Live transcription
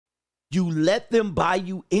You let them buy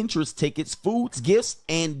you entrance tickets, foods, gifts,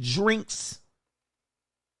 and drinks.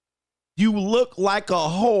 You look like a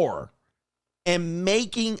whore. And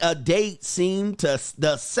making a date seem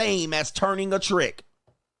the same as turning a trick.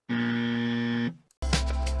 Welcome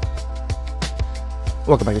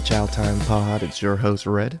back to TheChowTimePod. It's your host,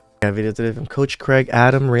 Red. I have a video today from Coach Craig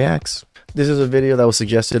Adam Reacts. This is a video that was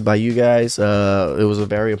suggested by you guys. It was a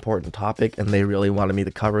very important topic, and they really wanted me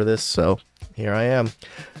to cover this, so here I am.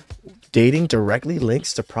 Dating directly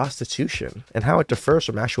links to prostitution and how it differs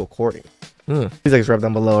from actual courting. Please subscribe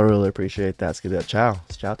down below. I really appreciate that. Let's get that.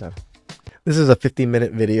 It's chow time. This is a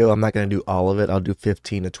 50-minute video. I'm not going to do all of it. I'll do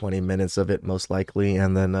 15 to 20 minutes of it most likely,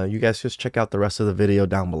 and then you guys just check out the rest of the video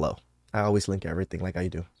down below. I always link everything like I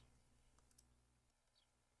do.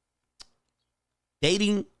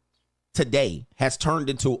 Dating today has turned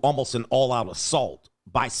into almost an all-out assault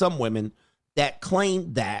by some women that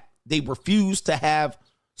claim that they refuse to have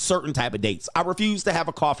certain type of dates. I refuse to have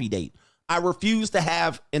a coffee date. I refuse to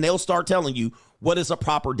have, and they'll start telling you what is a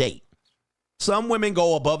proper date. Some women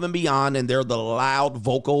go above and beyond, and they're the loud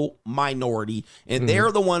vocal minority, and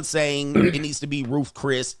they're the ones saying it needs to be Ruth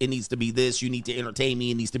Chris, it needs to be this, you need to entertain me,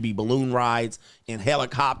 it needs to be balloon rides and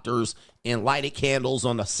helicopters and lighted candles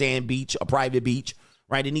on a sand beach, a private beach,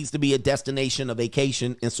 right? It needs to be a destination, a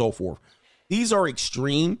vacation, and so forth. These are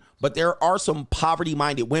extreme, but there are some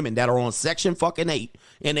poverty-minded women that are on Section fucking 8,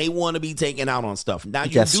 and they want to be taken out on stuff. Now,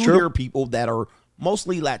 you do hear people that are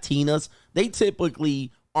mostly Latinas. They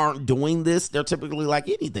typically aren't doing this. They're typically like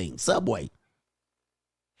anything, Subway.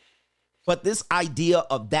 But this idea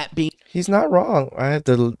of that being... He's not wrong. I have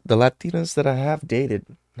the Latinas that I have dated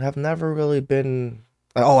have never really been,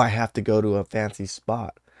 oh, I have to go to a fancy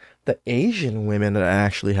spot. The Asian women that I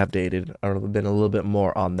actually have dated have been a little bit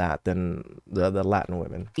more on that than the Latin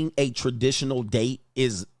women. A traditional date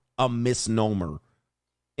is a misnomer.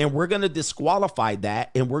 And we're going to disqualify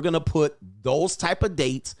that, and we're going to put those type of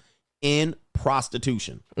dates in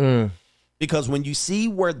prostitution. Because when you see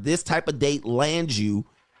where this type of date lands you,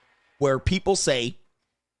 where people say,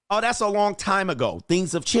 oh, that's a long time ago,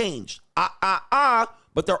 things have changed,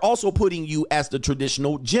 but they're also putting you as the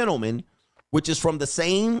traditional gentleman, which is from the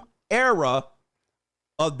same era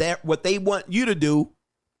of that, what they want you to do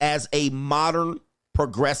as a modern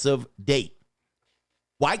progressive date.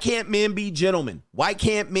 Why can't men be gentlemen? Why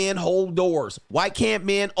can't men hold doors? Why can't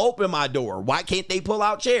men open my door? Why can't they pull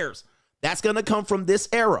out chairs? That's going to come from this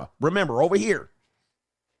era. Remember, over here.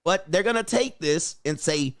 But they're going to take this and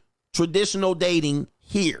say traditional dating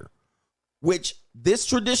here, which this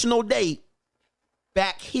traditional date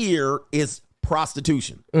back here is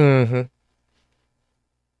prostitution.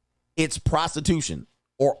 It's prostitution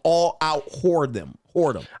or all out whoredom.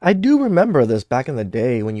 I do remember this back in the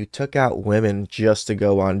day when you took out women just to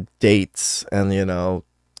go on dates and, you know,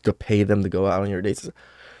 to pay them to go out on your dates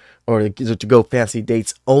or to go fancy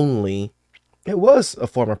dates only. It was a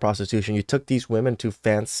form of prostitution. You took these women to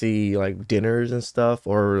fancy like dinners and stuff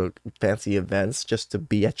or fancy events just to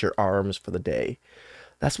be at your arms for the day.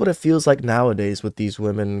 That's what it feels like nowadays with these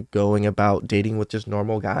women going about dating with just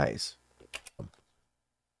normal guys.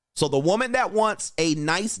 So the woman that wants a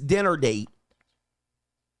nice dinner date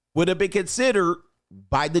would have been considered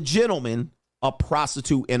by the gentleman a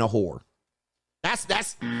prostitute and a whore. That's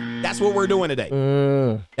what we're doing today.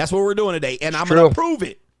 That's what we're doing today. And I'm going to prove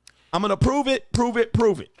it. I'm going to prove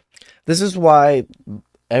it. This is why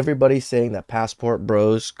everybody's saying that passport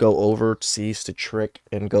bros go overseas to trick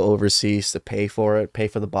and go overseas to pay for it, pay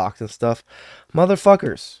for the box and stuff.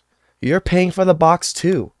 Motherfuckers, you're paying for the box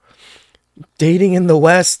too. Dating in the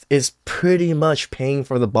West is pretty much paying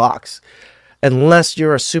for the box. Unless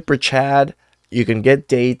you're a super Chad, you can get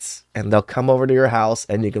dates and they'll come over to your house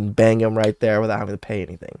and you can bang them right there without having to pay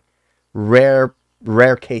anything. Rare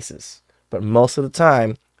cases. But most of the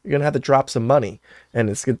time, you're going to have to drop some money. And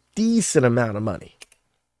it's a decent amount of money.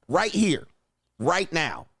 Right here. Right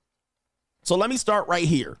now. So let me start right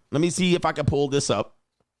here. Let me see if I can pull this up.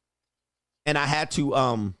 And I had to,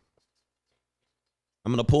 I'm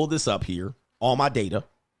going to pull this up here. All my data.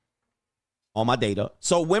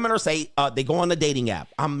 So women are saying they go on the dating app.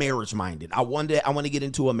 I'm marriage minded. I want to get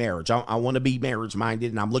into a marriage. I want to be marriage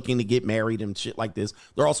minded, and I'm looking to get married and shit like this.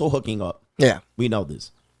 They're also hooking up. Yeah, we know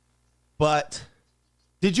this. But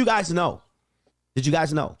did you guys know?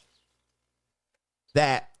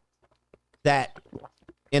 That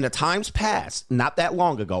in the times past, not that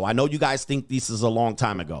long ago. I know you guys think this is a long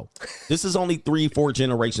time ago. This is only 3-4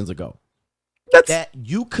 generations ago. That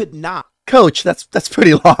you could not. Coach, that's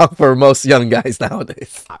pretty long for most young guys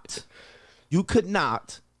nowadays. You could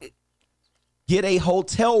not get a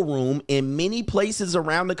hotel room in many places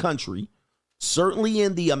around the country certainly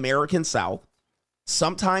in the American South,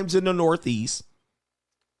 sometimes in the Northeast,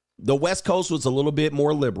 the West Coast was a little bit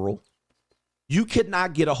more liberal. You could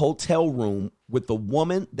not get a hotel room with a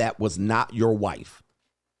woman that was not your wife.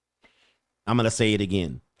 I'm going to say it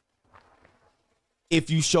again. If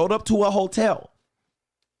you showed up to a hotel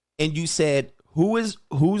and you said, who's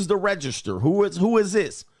the register? Who is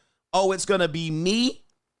this? Oh, it's going to be me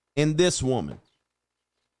and this woman.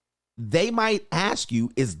 They might ask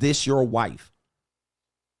you, is this your wife?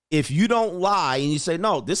 If you don't lie and you say,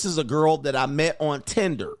 no, this is a girl that I met on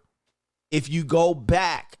Tinder. If you go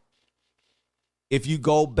back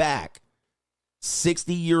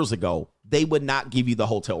 60 years ago, they would not give you the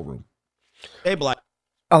hotel room. They'd be like,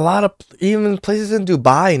 a lot of even places in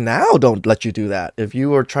Dubai now don't let you do that. If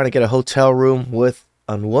you are trying to get a hotel room with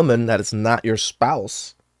a woman that is not your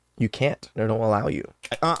spouse, you can't. They don't allow you.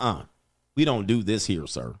 We don't do this here,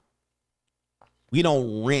 sir. We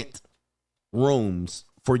don't rent rooms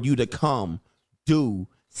for you to come do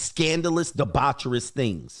scandalous, debaucherous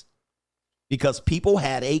things because people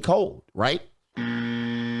had a code, right?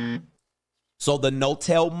 So the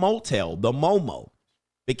no-tell motel, the Momo,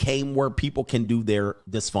 became where people can do their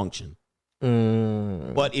dysfunction.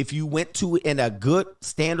 But if you went to in a good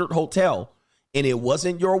standard hotel and it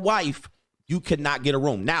wasn't your wife, you could not get a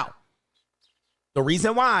room. Now, the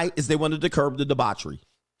reason why is they wanted to curb the debauchery.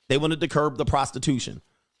 They wanted to curb the prostitution.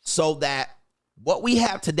 So that what we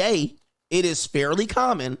have today, it is fairly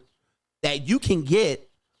common that you can get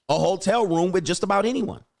a hotel room with just about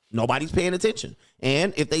anyone. Nobody's paying attention.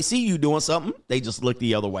 And if they see you doing something, they just look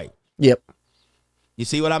the other way. Yep. You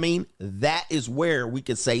see what I mean? That is where we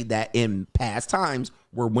could say that in past times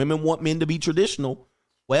where women want men to be traditional,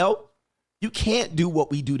 well, you can't do what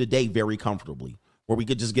we do today very comfortably, where we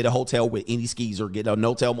could just get a hotel with any skis or get a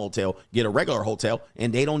no-tell motel, get a regular hotel,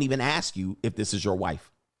 and they don't even ask you if this is your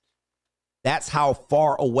wife. That's how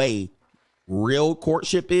far away real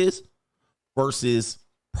courtship is versus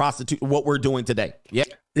prostitute, what we're doing today. Yeah.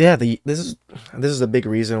 Yeah, this is a big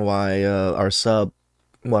reason why our sub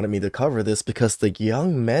wanted me to cover this, because the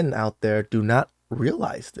young men out there do not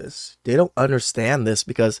realize this. They don't understand this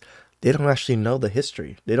because they don't actually know the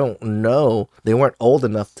history. They don't know. They weren't old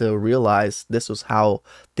enough to realize this was how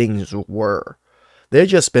things were. They've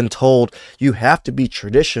just been told you have to be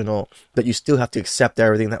traditional, but you still have to accept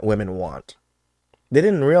everything that women want. They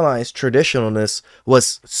didn't realize traditionalness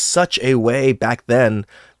was such a way back then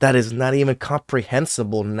that is not even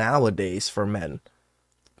comprehensible nowadays for men.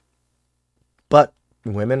 But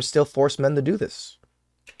women still force men to do this.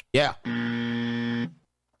 Yeah.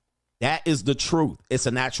 That is the truth. It's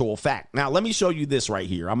an actual fact. Now, let me show you this right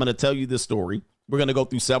here. I'm going to tell you this story. We're going to go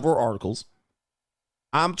through several articles.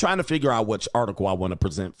 I'm trying to figure out which article I want to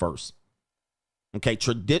present first. Okay,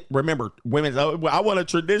 remember, women, I want a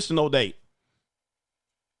traditional date.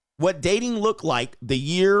 What dating looked like the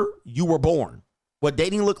year you were born. What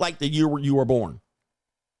dating looked like the year you were born.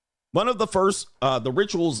 One of the first, the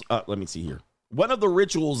rituals, let me see here. One of the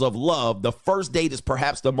rituals of love, the first date is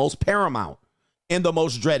perhaps the most paramount and the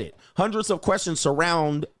most dreaded. Hundreds of questions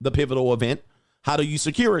surround the pivotal event. How do you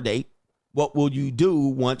secure a date? What will you do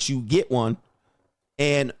once you get one?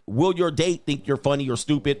 And will your date think you're funny or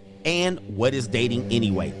stupid? And what is dating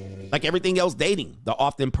anyway? Like everything else dating, the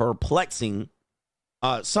often perplexing,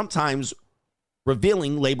 sometimes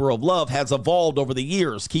revealing labor of love has evolved over the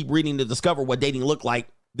years. Keep reading to discover what dating looked like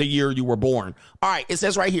the year you were born. All right, it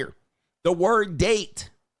says right here, the word date,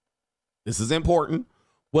 this is important,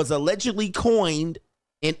 was allegedly coined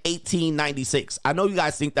in 1896. I know you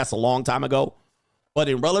guys think that's a long time ago, but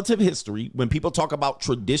in relative history, when people talk about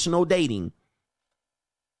traditional dating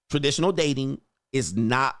is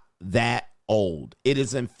not that old. It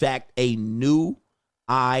is, in fact, a new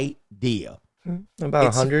idea. About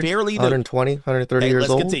 100, 120, 130 years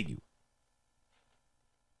old. Let's continue.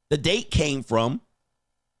 The date came from,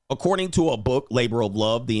 according to a book, Labor of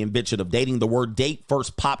Love, The Invention of Dating, the word date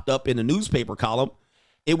first popped up in a newspaper column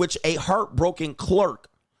in which a heartbroken clerk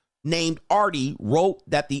named Artie wrote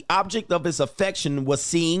that the object of his affection was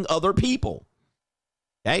seeing other people.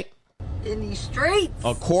 Okay? In these streets.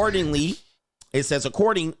 Accordingly, it says,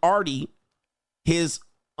 according Artie, his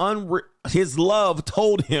love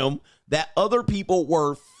told him that other people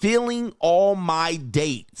were filling all my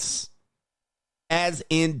dates, as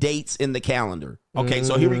in dates in the calendar. Okay,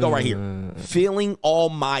 so here we go right here. Filling all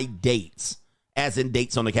my dates, as in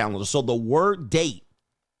dates on the calendar. So the word date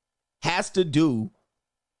has to do,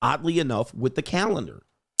 oddly enough, with the calendar.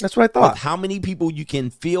 That's what I thought. With how many people you can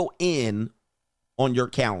fill in on your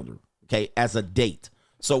calendar, okay, as a date.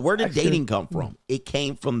 So where did dating come from? It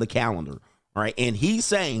came from the calendar, all right? And he's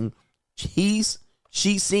saying she's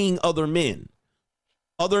seeing other men.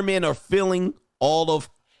 Other men are filling all of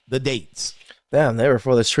the dates. Damn, they were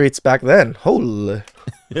for the streets back then. Holy.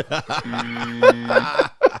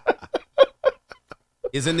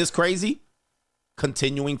 Isn't this crazy?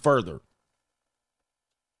 Continuing further.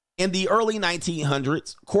 In the early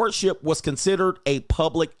 1900s, courtship was considered a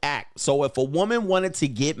public act. So if a woman wanted to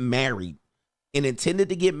get married and intended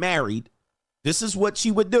to get married, this is what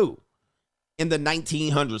she would do. In the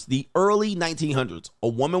 1900s, the early 1900s, a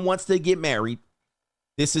woman wants to get married,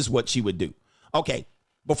 this is what she would do. Okay,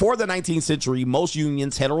 before the 19th century, most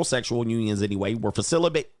unions, heterosexual unions anyway, were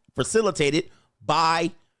facilitated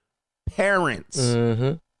by parents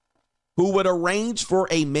who would arrange for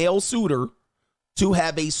a male suitor to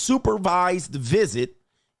have a supervised visit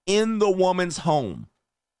in the woman's home.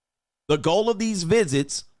 The goal of these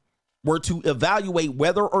visits were to evaluate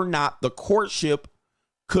whether or not the courtship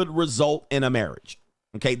could result in a marriage.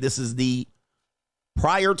 Okay, this is the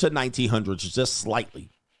prior to 1900s, just slightly.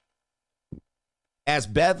 As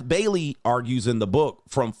Beth Bailey argues in the book,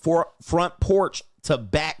 from front porch to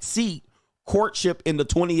back seat, courtship in the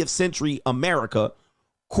 20th century America,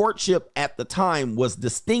 courtship at the time was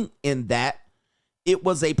distinct in that it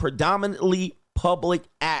was a predominantly public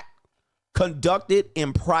act conducted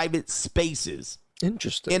in private spaces.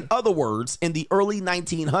 Interesting. In other words, in the early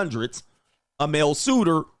 1900s, a male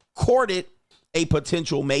suitor courted a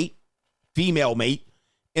potential mate, female mate,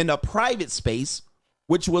 in a private space,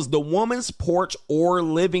 which was the woman's porch or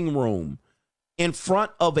living room, in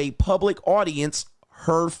front of a public audience,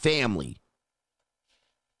 her family.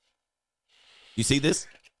 You see this?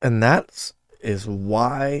 And that is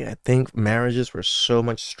why I think marriages were so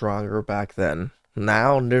much stronger back then.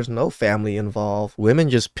 Now there's no family involved. Women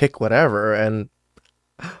just pick whatever and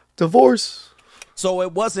divorce. So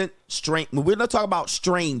it wasn't strange. We're going to talk about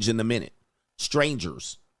strange in a minute.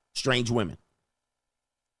 Strangers, strange women.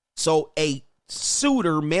 So a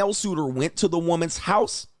suitor, male suitor, went to the woman's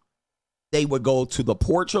house. They would go to the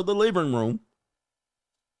porch or the living room,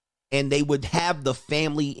 and they would have the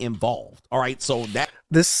family involved. All right, so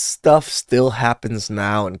this stuff still happens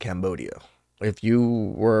now in Cambodia. If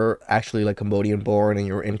you were actually like Cambodian born and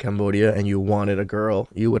you were in Cambodia and you wanted a girl,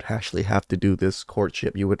 you would actually have to do this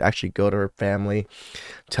courtship. You would actually go to her family,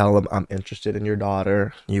 tell them, I'm interested in your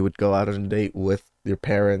daughter. You would go out on a date with your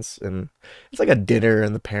parents, and it's like a dinner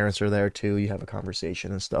and the parents are there too. You have a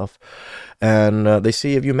conversation and stuff, and they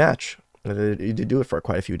see if you match. You do it for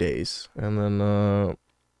quite a few days, and then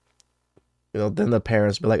then the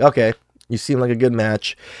parents be like, okay, you seem like a good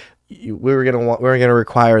match. We're gonna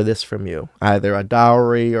require this from you, either a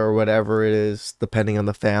dowry or whatever it is, depending on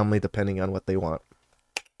the family, depending on what they want.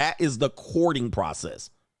 That is the courting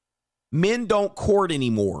process. Men don't court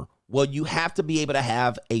anymore. Well, you have to be able to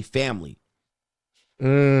have a family.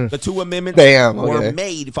 The two amendments were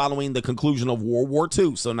made following the conclusion of World War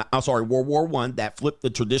II. World War I, that flipped the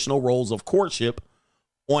traditional roles of courtship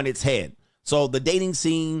on its head. So the dating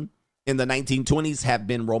scene in the 1920s have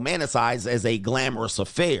been romanticized as a glamorous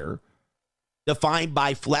affair defined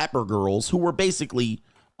by flapper girls who were basically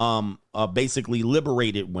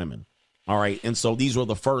liberated women. All right. And so these were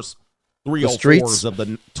the first 304s of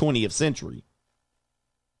the 20th century.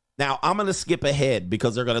 Now, I'm going to skip ahead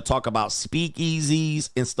because they're going to talk about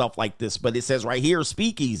speakeasies and stuff like this. But it says right here,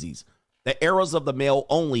 speakeasies. The eras of the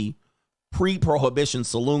male-only pre-prohibition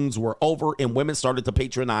saloons were over and women started to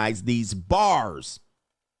patronize these bars.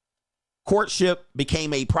 Courtship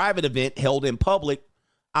became a private event held in public,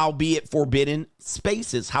 albeit forbidden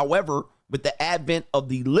spaces. However, with the advent of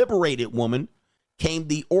the liberated woman came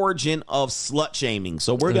the origin of slut shaming.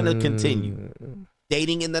 So we're going to continue.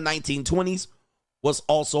 Dating in the 1920s was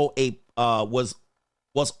also was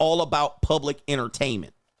all about public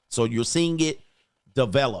entertainment. So you're seeing it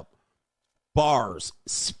develop. Bars,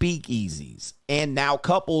 speakeasies, and now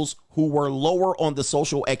couples who were lower on the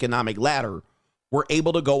social economic ladder were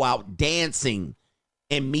able to go out dancing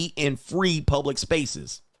and meet in free public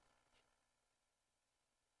spaces.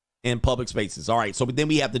 All right, so then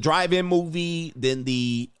we have the drive-in movie, then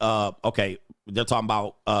the they're talking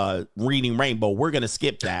about Reading Rainbow. We're going to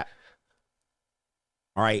skip that.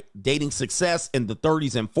 All right, dating success in the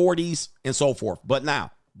 30s and 40s and so forth. But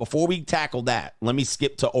now, before we tackle that, let me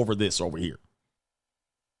skip to over here.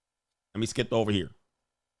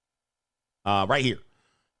 Right here.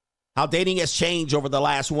 How dating has changed over the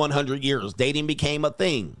last 100 years. Dating became a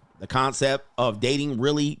thing. The concept of dating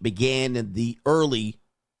really began in the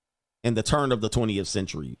turn of the 20th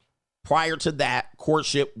century. Prior to that,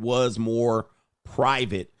 courtship was more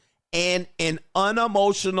private and an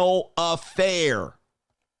unemotional affair.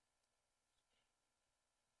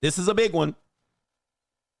 This is a big one.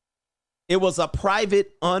 It was a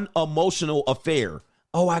private, unemotional affair.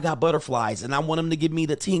 oh, I got butterflies and I want him to give me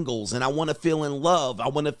the tingles and I want to feel in love. I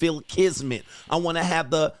want to feel kismet. I want to have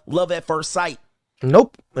the love at first sight.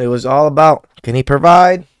 Nope. It was all about, can he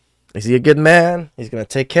provide? Is he a good man? He's going to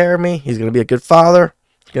take care of me. He's going to be a good father.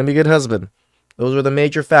 He's going to be a good husband. Those were the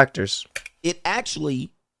major factors. It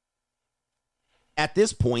actually, at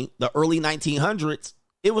this point, the early 1900s,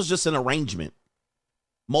 it was just an arrangement,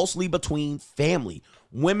 mostly between family.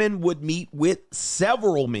 Women would meet with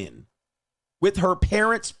several men, with her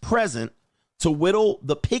parents present, to whittle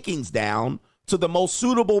the pickings down to the most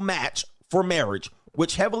suitable match for marriage,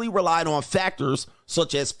 which heavily relied on factors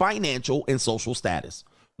such as financial and social status.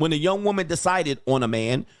 When a young woman decided on a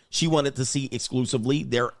man she wanted to see exclusively,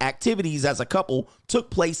 their activities as a couple took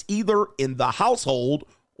place either in the household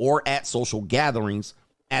or at social gatherings.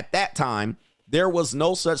 At that time, there was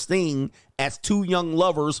no such thing as two young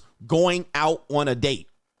lovers going out on a date.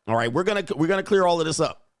 All right, we're gonna clear all of this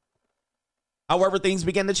up. However, things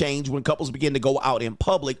began to change when couples began to go out in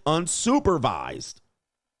public unsupervised.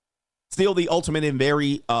 Still, the ultimate and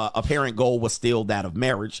very apparent goal was still that of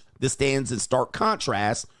marriage. This stands in stark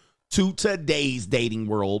contrast to today's dating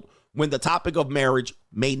world, when the topic of marriage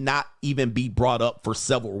may not even be brought up for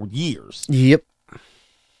several years. Yep.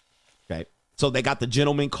 Okay, so they got the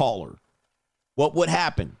gentleman caller. What would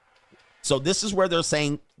happen? So this is where they're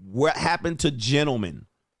saying, what happened to gentlemen?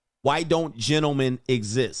 Why don't gentlemen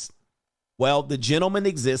exist? Well, the gentleman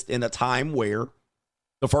exists in a time where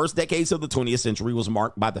the first decades of the 20th century was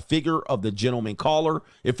marked by the figure of the gentleman caller.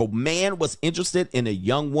 If a man was interested in a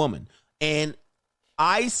young woman, and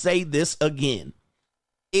I say this again,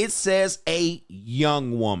 it says a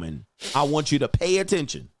young woman. I want you to pay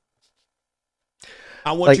attention.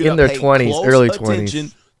 I want you in to their pay 20s, close early attention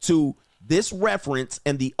 20s. to this reference,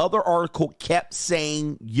 and the other article kept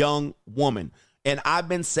saying young woman. And I've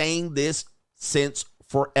been saying this since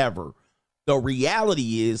forever. The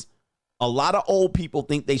reality is, a lot of old people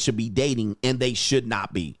think they should be dating, and they should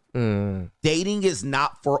not be. Dating is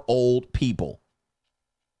not for old people.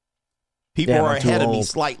 People Damn, are I'm too ahead of me old.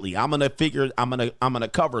 slightly. I'm gonna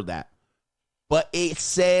cover that. But it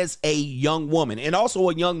says a young woman and also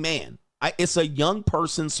a young man. It's a young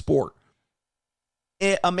person sport.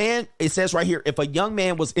 A man, it says right here, if a young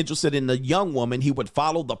man was interested in a young woman, he would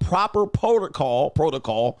follow the proper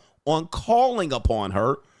protocol on calling upon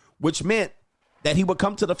her, which meant that he would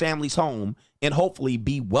come to the family's home and hopefully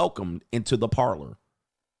be welcomed into the parlor.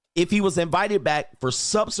 If he was invited back for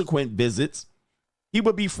subsequent visits, he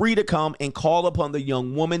would be free to come and call upon the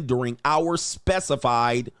young woman during hours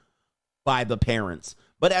specified by the parents.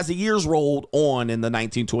 But as the years rolled on in the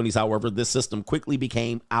 1920s, however, this system quickly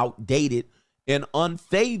became outdated and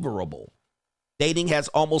unfavorable. Dating has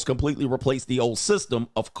almost completely replaced the old system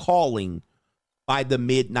of calling by the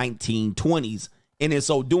mid-1920s, and in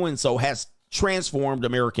so doing so has transformed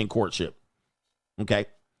American courtship. Okay?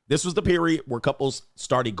 This was the period where couples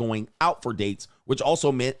started going out for dates, which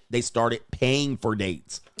also meant they started paying for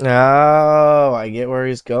dates. Oh, I get where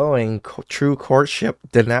he's going. True courtship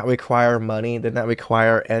did not require money, did not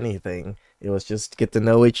require anything. It was just get to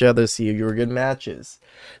know each other, see if you were good matches.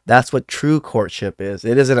 That's what true courtship is.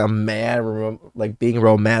 It isn't a man like being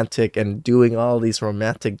romantic and doing all these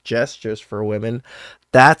romantic gestures for women.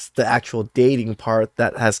 That's the actual dating part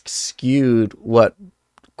that has skewed what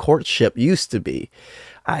courtship used to be.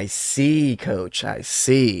 I see, Coach. I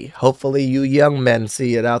see. Hopefully you young men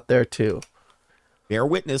see it out there too. Bear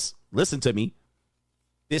witness. Listen to me.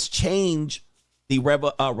 This changed the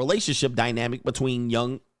relationship dynamic between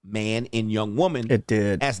young man and young woman. It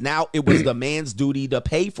did. As now it was the man's duty to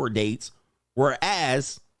pay for dates,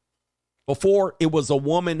 whereas before it was a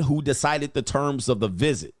woman who decided the terms of the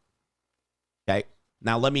visit. Okay.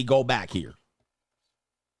 Now let me go back here.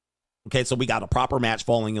 Okay, so we got a proper match,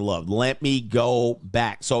 falling in love. Let me go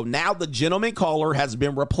back. So now the gentleman caller has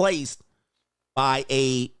been replaced by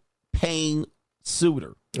a paying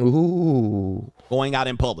suitor. Ooh. Going out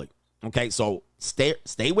in public. Okay, so stay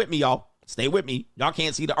with me, y'all. Stay with me. Y'all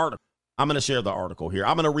can't see the article. I'm going to share the article here.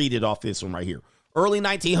 I'm going to read it off this one right here. Early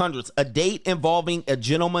 1900s, a date involving a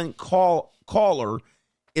gentleman caller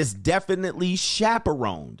is definitely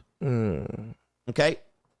chaperoned. Okay?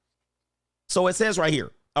 So it says right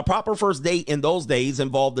here, a proper first date in those days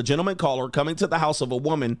involved the gentleman caller coming to the house of a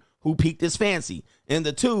woman who piqued his fancy, and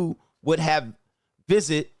the two would have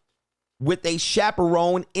visit with a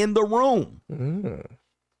chaperone in the room.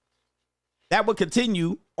 That would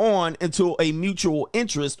continue on until a mutual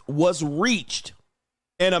interest was reached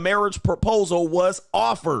and a marriage proposal was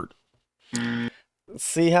offered.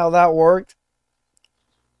 See how that worked?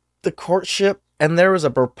 The courtship, and there was a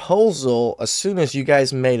proposal as soon as you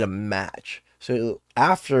guys made a match. So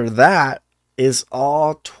after that, is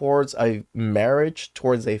all towards a marriage,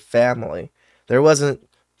 towards a family. There wasn't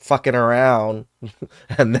fucking around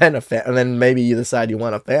and then maybe you decide you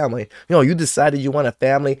want a family. You decided you want a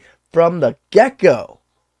family from the get-go.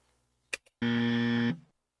 There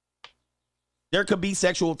could be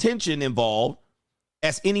sexual tension involved,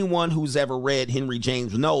 as anyone who's ever read Henry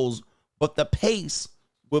James knows, but the pace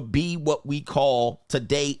would be what we call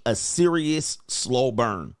today a serious slow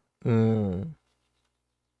burn.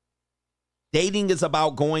 Dating is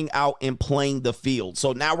about going out and playing the field.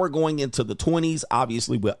 So now we're going into the 20s,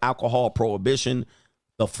 obviously with alcohol prohibition,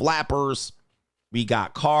 the flappers, we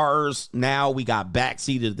got cars, now we got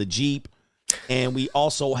backseat of the Jeep, and we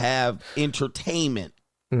also have entertainment,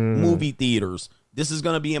 movie theaters. This is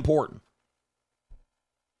going to be important.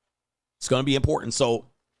 It's going to be important. So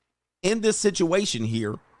in this situation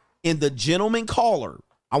here, in the gentleman caller,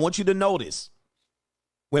 I want you to notice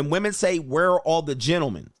when women say, where are all the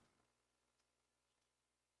gentlemen?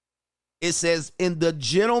 It says in the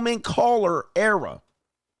gentleman caller era,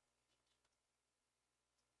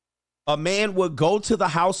 a man would go to the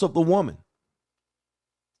house of the woman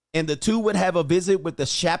and the two would have a visit with the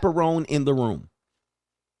chaperone in the room.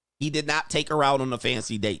 He did not take her out on a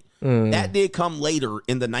fancy date. That did come later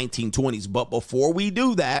in the 1920s. But before we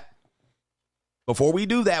do that,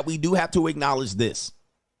 we do have to acknowledge this.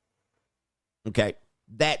 Okay.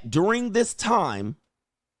 That during this time,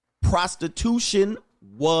 prostitution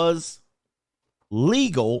was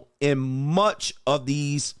legal in much of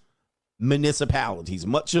these municipalities,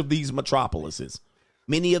 much of these metropolises,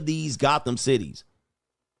 many of these Gotham cities.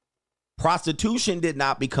 Prostitution did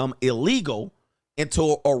not become illegal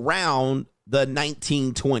until around the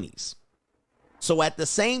 1920s. So at the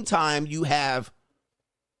same time, you have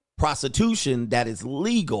prostitution that is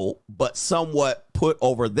legal, but somewhat put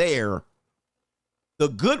over there. The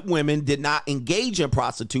good women did not engage in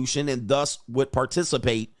prostitution and thus would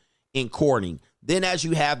participate in courting. Then as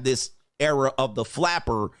you have this era of the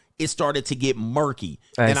flapper, it started to get murky.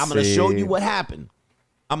 And I'm going to show you what happened.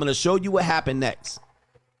 I'm going to show you what happened next.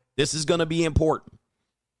 This is going to be important.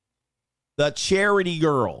 The charity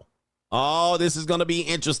girl. Oh, this is going to be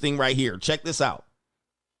interesting right here. Check this out.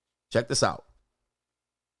 Check this out.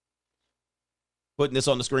 Putting this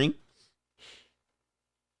on the screen.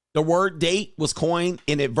 The word date was coined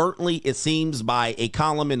inadvertently, it seems, by a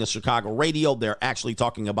column in the Chicago radio. They're actually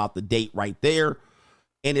talking about the date right there.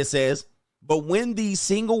 And it says, but when these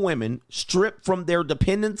single women, stripped from their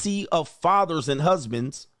dependency of fathers and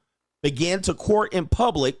husbands, began to court in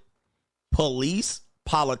public, police,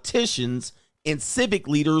 politicians, and civic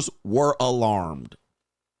leaders were alarmed.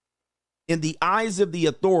 In the eyes of the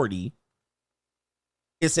authority,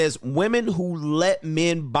 it says women who let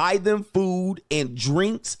men buy them food and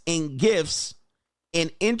drinks and gifts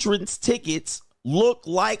and entrance tickets look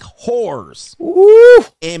like whores. Woo!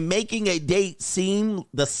 And making a date seem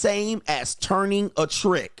the same as turning a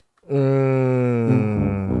trick.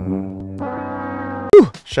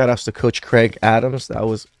 Shout outs to Coach Craig Adams. That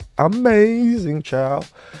was amazing, child.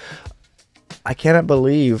 I cannot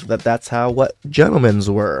believe that that's how what gentlemen's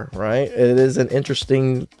were, right? It is an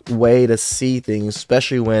interesting way to see things,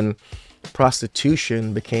 especially when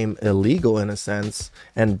prostitution became illegal in a sense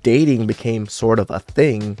and dating became sort of a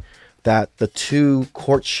thing, that the two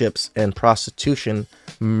courtships and prostitution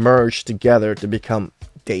merged together to become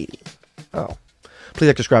dating. Oh, please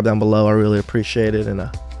like, subscribe down below. I really appreciate it, and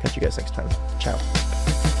catch you guys next time. Ciao.